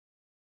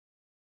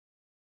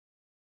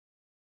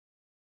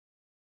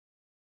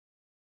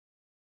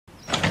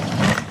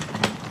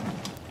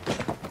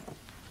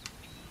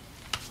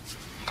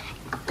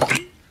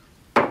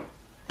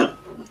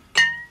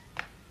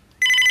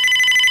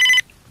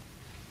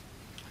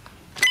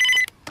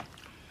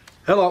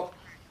Hello.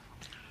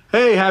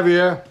 Hey,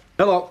 Javier.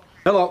 Hello.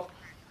 Hello.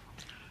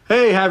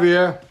 Hey,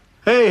 Javier.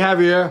 Hey,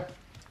 Javier.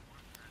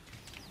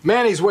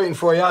 Manny's waiting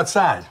for you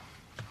outside.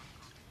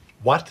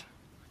 What?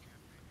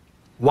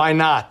 Why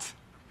not?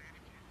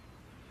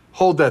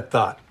 Hold that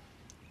thought.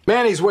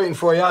 Manny's waiting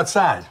for you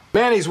outside.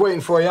 Manny's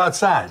waiting for you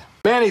outside.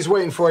 Manny's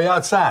waiting for you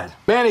outside.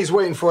 Manny's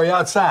waiting for you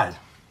outside.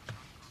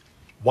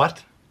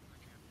 What?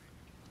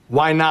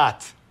 Why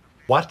not?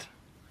 What?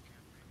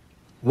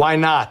 Why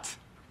not?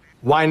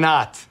 Why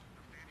not?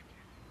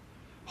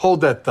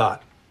 Hold that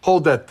thought.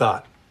 Hold that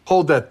thought.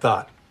 Hold that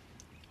thought.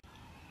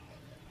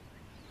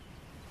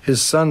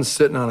 His son's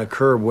sitting on a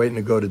curb waiting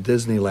to go to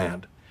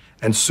Disneyland,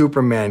 and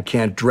Superman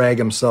can't drag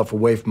himself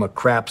away from a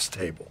craps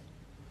table.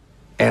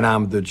 And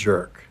I'm the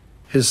jerk.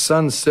 His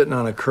son's sitting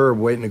on a curb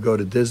waiting to go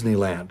to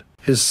Disneyland.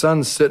 His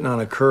son's sitting on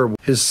a curb.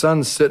 His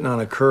son's sitting on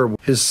a curb.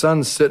 His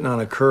son's sitting on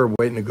a curb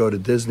waiting to go to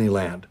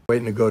Disneyland.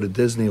 Waiting to go to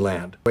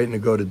Disneyland. Waiting to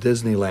go to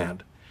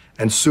Disneyland.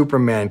 And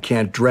Superman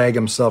can't drag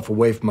himself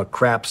away from a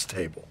craps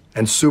table.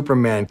 And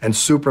Superman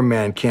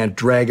can't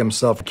drag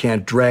himself away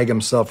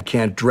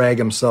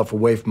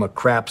from a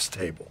craps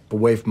table.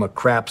 Away from a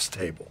craps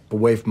table.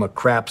 Away from a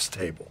craps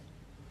table.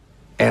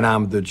 And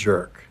I'm the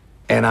jerk.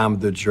 And I'm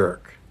the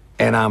jerk.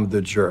 And I'm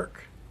the jerk.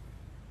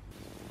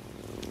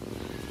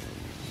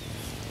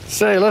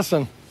 Say,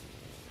 listen.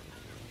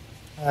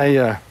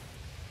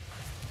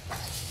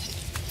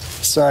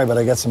 Sorry, but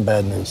I got some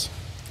bad news.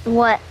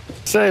 What?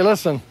 Say,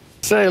 listen.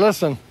 Say,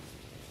 listen.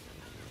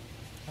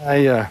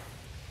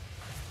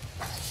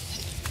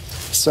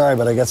 Sorry,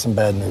 but I got some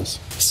bad news.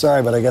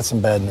 Sorry, but I got some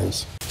bad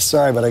news.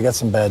 Sorry, but I got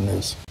some bad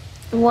news.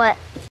 What?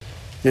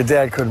 Your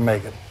dad couldn't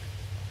make it.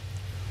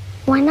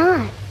 Why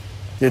not?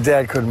 Your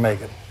dad couldn't make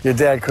it. Your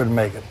dad couldn't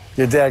make it.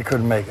 Your dad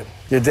couldn't make it.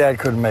 Your dad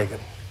couldn't make it.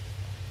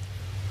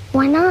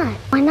 Why not?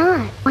 Why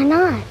not? Why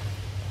not?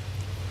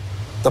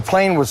 The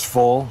plane was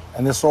full,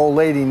 and this old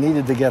lady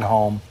needed to get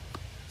home,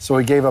 so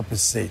he gave up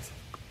his seat.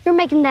 You're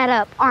making that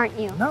up, aren't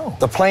you? No.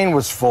 The plane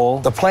was full.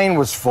 The plane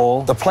was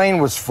full. The plane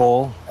was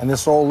full, and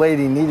this old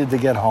lady needed to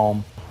get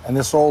home, and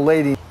this old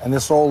lady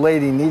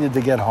needed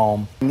to get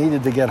home,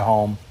 needed to get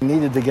home,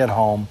 needed to get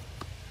home,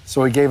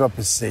 so he gave up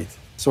his seat.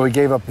 So he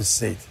gave up his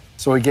seat.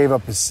 So he gave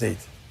up his seat.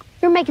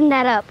 You're making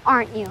that up,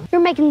 aren't you?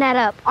 You're making that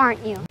up,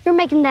 aren't you? You're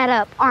making that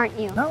up, aren't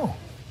you? No.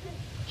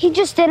 He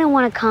just didn't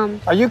want to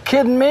come. Are you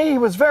kidding me? He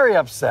was very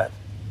upset.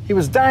 He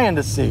was dying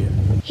to see you.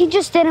 He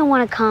just didn't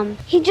want to come.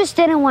 He just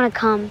didn't want to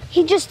come.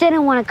 He just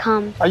didn't want to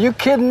come. Are you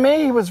kidding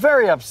me? He was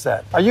very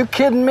upset. Are you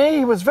kidding me?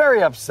 He was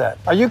very upset.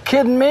 Are you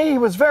kidding me? He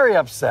was very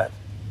upset.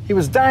 He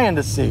was dying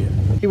to see you.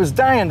 He was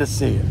dying to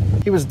see you.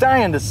 He was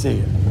dying to see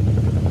you.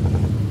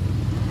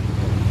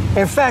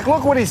 In fact,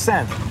 look what he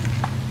sent.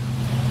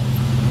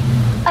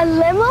 A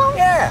limo?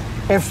 Yeah.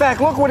 In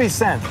fact, look what he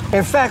sent.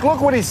 In fact,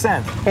 look what he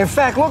sent. In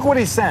fact, look what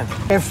he sent.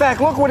 In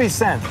fact, look what he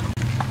sent.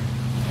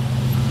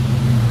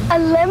 A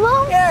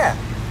limo? Yeah.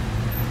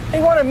 He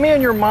wanted me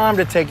and your mom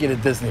to take you to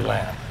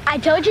Disneyland. I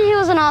told you he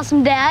was an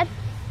awesome dad.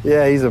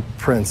 Yeah, he's a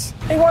prince.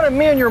 He wanted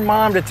me and your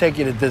mom to take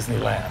you to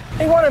Disneyland.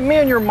 He wanted me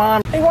and your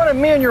mom. He wanted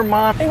me and your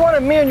mom. He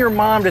wanted me and your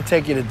mom to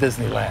take you to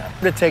Disneyland.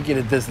 To take you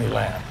to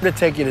Disneyland. To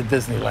take you to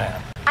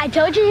Disneyland. I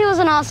told you he was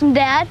an awesome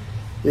dad.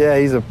 Yeah,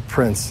 he's a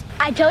prince.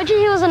 I told you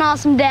he was an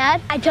awesome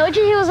dad. I told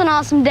you he was an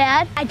awesome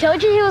dad. I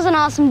told you he was an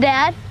awesome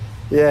dad.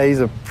 Yeah, he's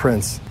a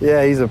prince.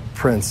 Yeah, he's a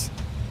prince.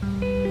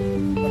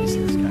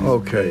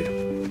 Okay.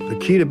 The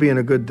key to being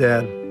a good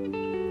dad.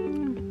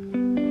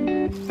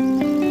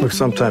 Look,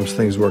 sometimes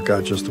things work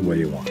out just the way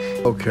you want.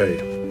 Okay.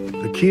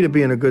 The key to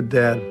being a good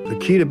dad. The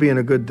key to being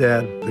a good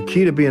dad. The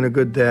key to being a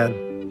good dad.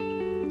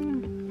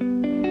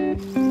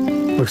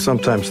 Look,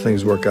 sometimes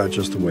things work out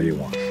just the way you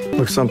want.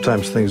 Look,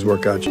 sometimes things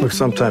work out. Look,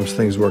 sometimes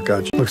things work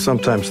out. Look,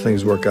 sometimes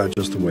things work out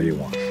just the way you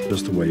want.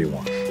 Just the way you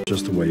want.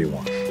 Just the way you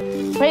want.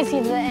 Race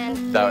you to the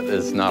end. That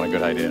is not a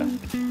good idea.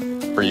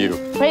 For you.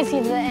 Race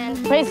you to the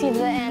end. Race you to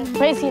the end.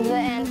 Race you to the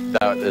end.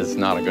 That is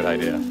not a good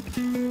idea.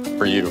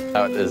 For you.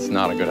 That is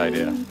not a good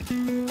idea.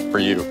 For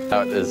you.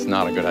 That is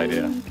not a good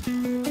idea.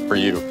 For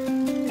you.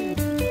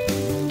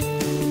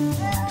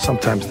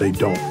 Sometimes they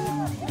don't.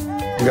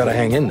 You gotta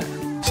hang in there.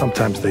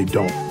 Sometimes they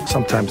don't.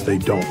 Sometimes they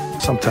don't.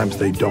 Sometimes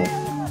they don't.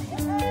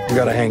 You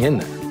gotta hang in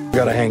there. You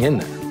gotta hang in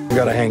there. You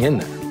gotta hang in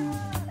there.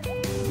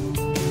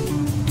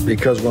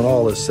 Because when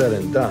all is said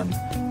and done,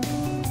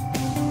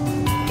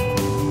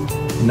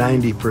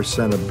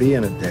 90% of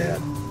being a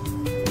dad,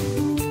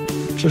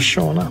 just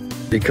showing up.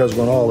 Because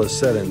when all is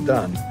said and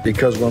done,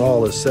 because when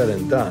all is said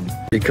and done,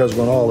 because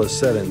when all is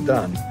said and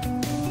done,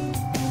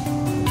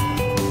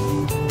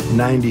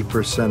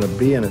 90% of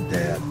being a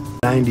dad,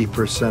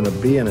 90% of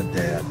being a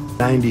dad,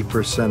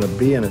 90% of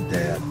being a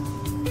dad,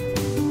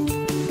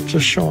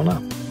 just showing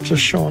up,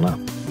 just showing up,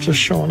 just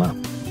showing up.